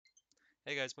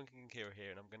Hey guys, MonkeyKingHero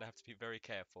here, and I'm going to have to be very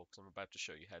careful because I'm about to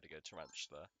show you how to get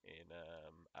Tarantula in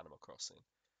Animal Crossing.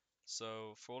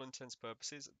 So, for all intents and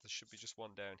purposes, there should be just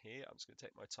one down here. I'm just going to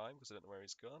take my time because I don't know where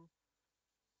he's gone.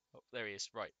 Oh, there he is,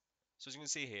 right. So as you can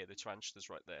see here, the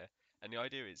Tarantula's right there. And the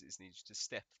idea is you need to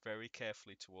step very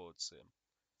carefully towards him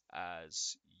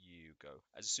as you go.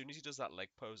 As soon as he does that leg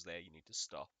pose there, you need to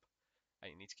stop.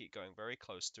 And you need to keep going very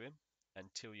close to him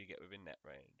until you get within net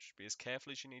range. Be as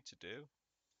careful as you need to do,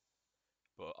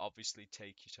 but obviously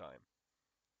take your time.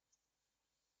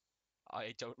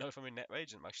 I don't know if I'm in net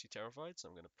rage and I'm actually terrified, so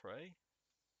I'm going to pray.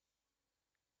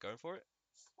 Going for it?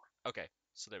 Okay,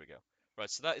 so there we go. Right,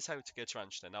 so that is how to get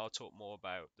tarantula. Now I'll talk more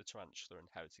about the tarantula and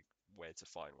where to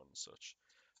find one and such.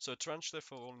 So tarantula,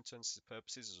 for all intents and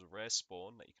purposes, is a rare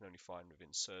spawn that you can only find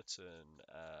within certain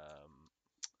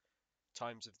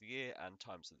times of the year and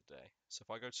times of the day. So if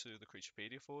I go to the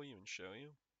Creaturepedia for you and show you,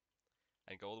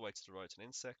 and go all the way to the right on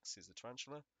insects is the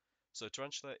tarantula. So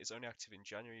tarantula is only active in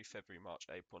January, February, March,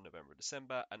 April, November,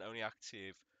 December, and only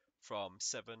active from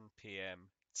 7 p.m.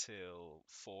 till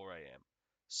 4 a.m.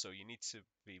 So you need to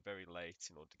be very late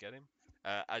in order to get him.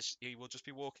 As he will just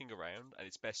be walking around, and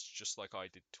it's best, just like I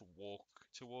did, to walk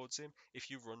towards him.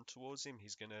 If you run towards him,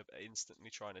 he's going to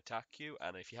instantly try and attack you,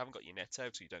 and if you haven't got your net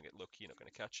out, so you don't get lucky, you're not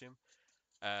going to catch him.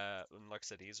 And like I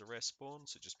said, he is a rare spawn,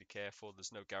 so just be careful.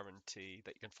 There's no guarantee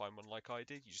that you can find one like I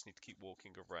did. You just need to keep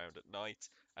walking around at night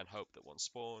and hope that one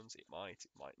spawns. It might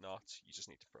not. You just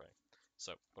need to pray.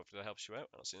 So, hopefully that helps you out,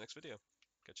 and I'll see you next video.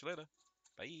 Catch you later.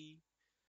 Bye.